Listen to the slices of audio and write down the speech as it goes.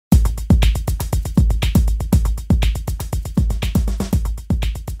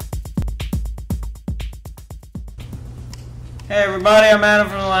Hey everybody, I'm Adam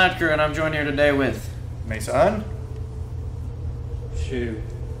from the Lab Crew, and I'm joined here today with Mason. Shoot.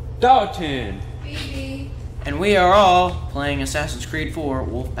 Dalton. Phoebe. and we are all playing Assassin's Creed 4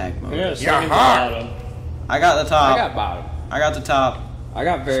 Wolfpack mode. I I got the top. I got bottom. I got the top. I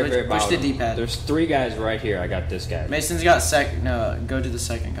got very Switch bottom. the D-pad. There's 3 guys right here. I got this guy. Mason's got second. No, go to the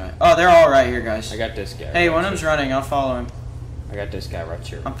second guy. Oh, they're all right here, guys. I got this guy. Hey, right one of them's here. running. I'll follow him. I got this guy right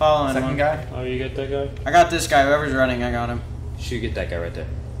here. I'm following Second one. guy. Oh, you got that guy? I got this guy. Whoever's running, I got him. Shoot, get that guy right there.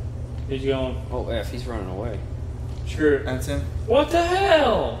 He's going. Oh, F, he's running away. Screw it. That's him. What the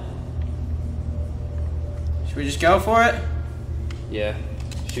hell? Should we just go for it? Yeah.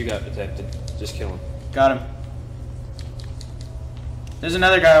 Shoot got detected. Just kill him. Got him. There's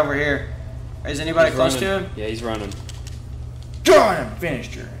another guy over here. Is anybody He's close running. to him? Yeah, he's running. Got him.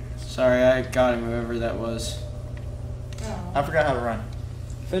 Finished your ass. Sorry, I got him, whoever that was. Oh. I forgot how to run.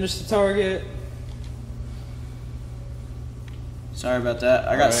 Finish the target. Sorry about that.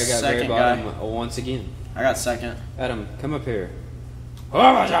 I got Alright, very second bottom, guy. once again. I got second. Adam, come up here. Oh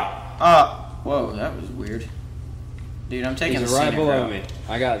my god! Whoa, that was weird. Dude, I'm taking He's the right scenic below route. me.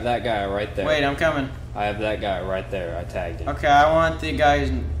 I got that guy right there. Wait, I'm coming. I have that guy right there. I tagged him. Okay, I want the guy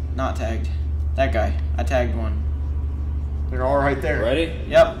who's not tagged. That guy. I tagged one. They're all right there. Ready?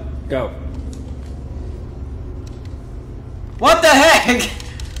 Yep. Go. What the heck?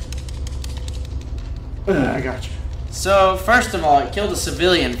 I got you. So, first of all, it killed a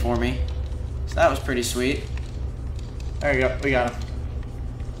civilian for me. So that was pretty sweet. There you go. We got him.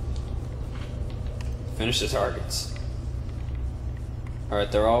 Finish the targets.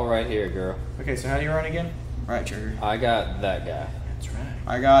 Alright, they're all right here, girl. Okay, so how do you run again? Right trigger. I got that guy. That's right.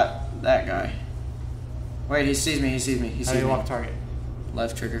 I got that guy. Wait, he sees me, he sees me, he How sees do you me. lock target?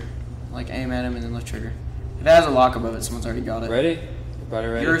 Left trigger. Like aim at him and then left trigger. If it has a lock above it, someone's already got it. Ready? Everybody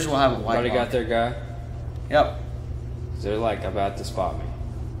ready? Yours will have a white Everybody lock. got their guy? Yep. They're like about to spot me.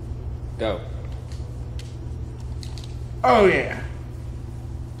 Go. Oh yeah.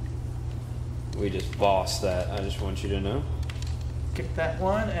 We just bossed that. I just want you to know. Kick that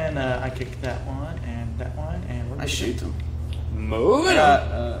one, and I kick that one, and that one, and what do I we shoot do? them. Move I it got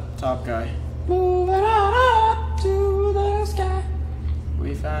up. top guy. Move it on up to the sky.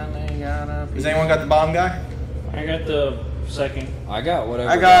 We finally got up. Has anyone got the bomb guy? I got the second. I got whatever.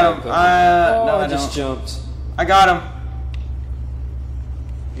 I got guy him. put me- No, I I just don't. jumped. I got him.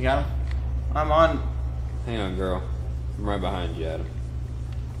 You got him? I'm on. Hang on, girl. I'm right behind you, Adam.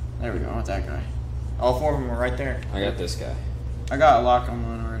 There we go. I want that guy. All 4 of them are right there. I got this guy. I got a lock on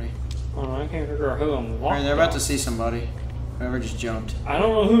one already. Oh, I can't figure out who I'm locked Alright, they're about on. to see somebody. Whoever just jumped. I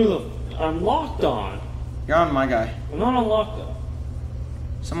don't know who I'm locked on. You're on my guy. I'm not unlocked though.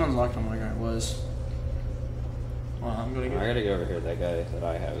 Someone's locked on my guy. It was. Well, I'm gonna I get. gotta get over here. That guy that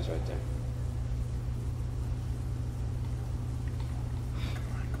I have is right there.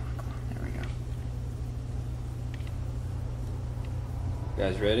 Come on. There we go.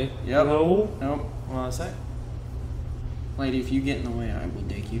 Guys ready? Yep. No. Nope. Well, that's it. Lady, if you get in the way, I will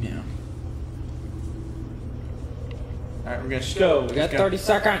take you down. All right, we're Let's gonna go. We got go. 30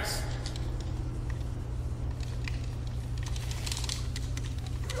 seconds.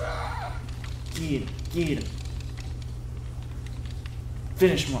 Get him. Get him.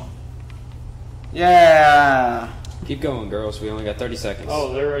 Finish him off. Yeah. Keep going, girls. We only got 30 seconds.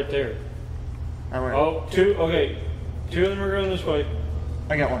 Oh, they're right there. All right. Oh, 2. Okay. 2 of them are going this way.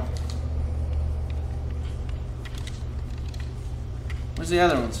 I got one. Where's the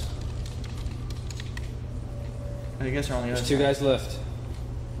other ones? I guess they're on the other There's 2 side. guys left.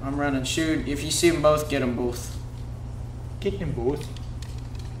 I'm running. Shoot. If you see them both, get them both. Get them both.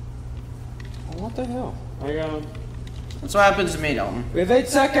 Oh, what the hell? I got him. That's what happens to me, Dalton. We have 8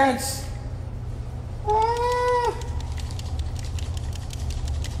 seconds. Ah.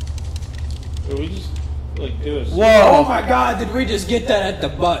 Did we just like do a Oh my god, did we just get that at the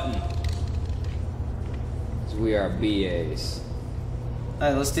button? 'Cause we are BAs.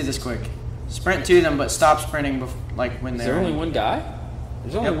 Alright, let's do this quick. Sprint to them, but stop sprinting like when Is they're. there only one guy?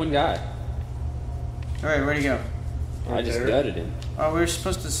 There's only Yep. one guy. Alright, where'd he go? I just there? gutted him. Oh, we were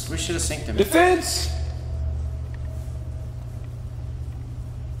supposed to. We should have synced him. Defense!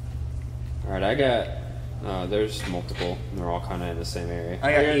 Alright, I got... there's multiple. And they're all kind of in the same area.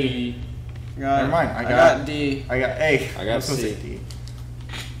 I got E. Got, Never mind, I I got- got D. I got A. I got was supposed to C. say D.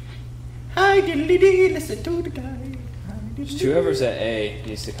 Hi, diddly dee, listen to the guy. Hi, diddly dee. Whoever's at A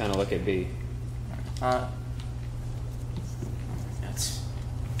needs to kind of look at B. That's.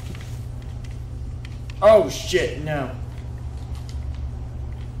 Oh shit, no.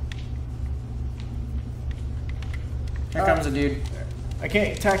 Here comes a dude. I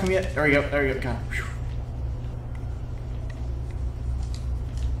can't attack him yet. There we go. There we go. Got him. Whew.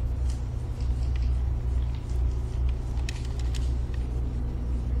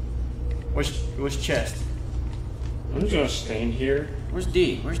 Where's chest? I'm just gonna stand here. Where's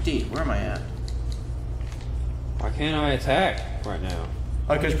D? Where's D? Where am I at? Why can't I attack right now?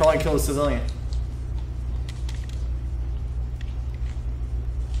 Oh, because probably killed a civilian.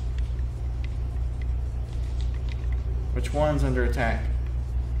 Which one's under attack?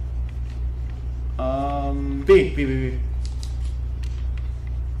 B.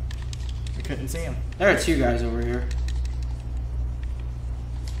 I couldn't see him. There are two guys over here.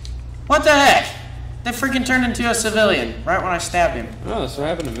 What the heck? They freaking turned into a civilian right when I stabbed him. Oh, that's what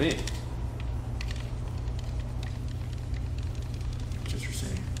happened to me. Just for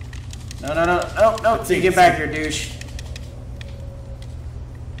saying. No. No, you get back here, douche.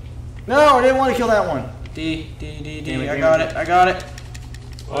 No, I didn't want to kill that one. D. Damn it, I damn got it.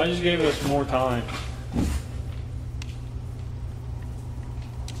 Well, I just gave us more time.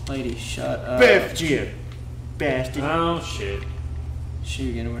 Lady, shut up. Biff, Jib. Bastard. Oh shit.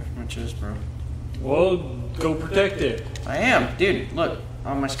 Shoot, get away from my chest, bro. Well, go protect it. I am. Dude, look.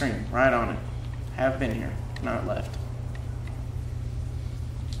 On my screen. Right on it. Have been here. Not left.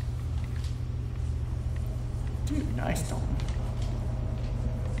 Dude, nice Dalton.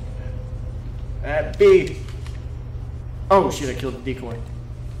 B. Oh shit, I killed the decoy.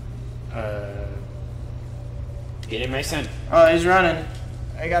 Get him, Mason. Oh, he's running.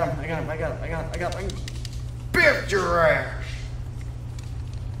 I got him. Biff your ass.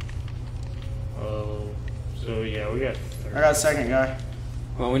 Oh, so yeah, we got. I got a second guy.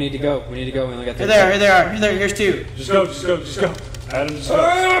 Well, we need to go. We only got Here they are. Here's two. Just go. Adam, just go.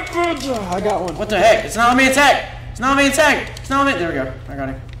 I got one. What the heck? It's not on me attack. It's not on me attack. It's not on me. There we go. I got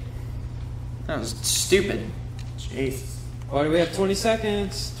him. That was stupid. Jesus. Why do we have 20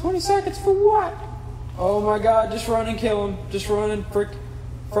 seconds? 20 seconds for what? Oh my god, just run and kill him. Just run and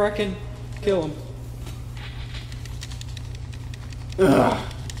frickin' kill him. Ugh.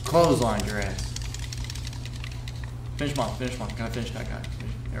 Clothesline your ass. Finish him off. Gotta finish that guy.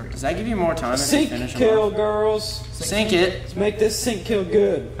 There we go. Does that give you more time if you Sink finish him kill, off? girls. Sink it. Let's make this sink kill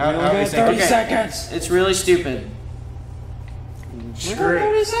good. How We only we got sink 30 Okay. seconds. It's really stupid. We got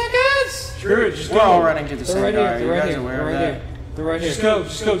 30 seconds. Screw it. Just We're all go. running to the They're same right guy. here. Are They're you right guys here. aware They're of right that? here. They're right here.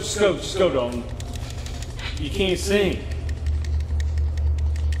 Just go, Dalton. You can't sing.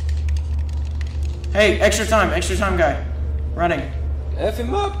 Hey, extra time, guy. Running. F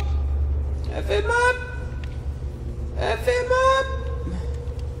him up. F him up. F him up.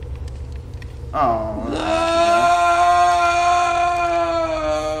 Oh.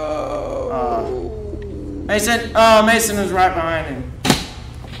 No. Mason. Oh, Mason was right behind him.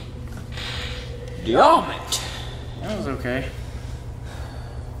 Damn it. That was okay.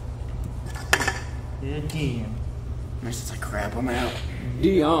 Again. Mason's like, crap, I'm out.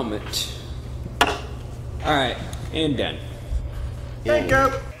 Damn it. Alright, and done. Thank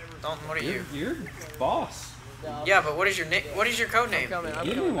you. Dalton, what are you? You're boss. Yeah, but what is your name? What is your code name?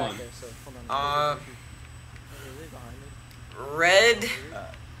 Give me one. Red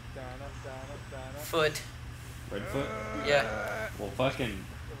Foot. Redfoot? Yeah. Well, fucking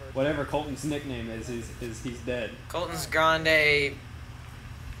whatever Colton's nickname is he's dead. Colton's Grande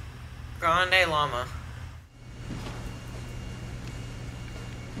Llama.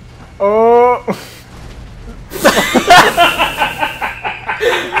 Oh.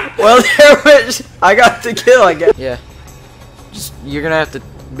 Well, there was. I got the kill, I guess. Yeah. Just you're gonna have to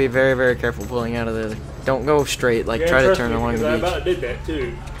be very, very careful pulling out of there. Don't go straight. Like try to turn along the I beach. about did that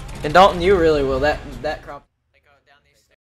too. And Dalton, you really will. That crop.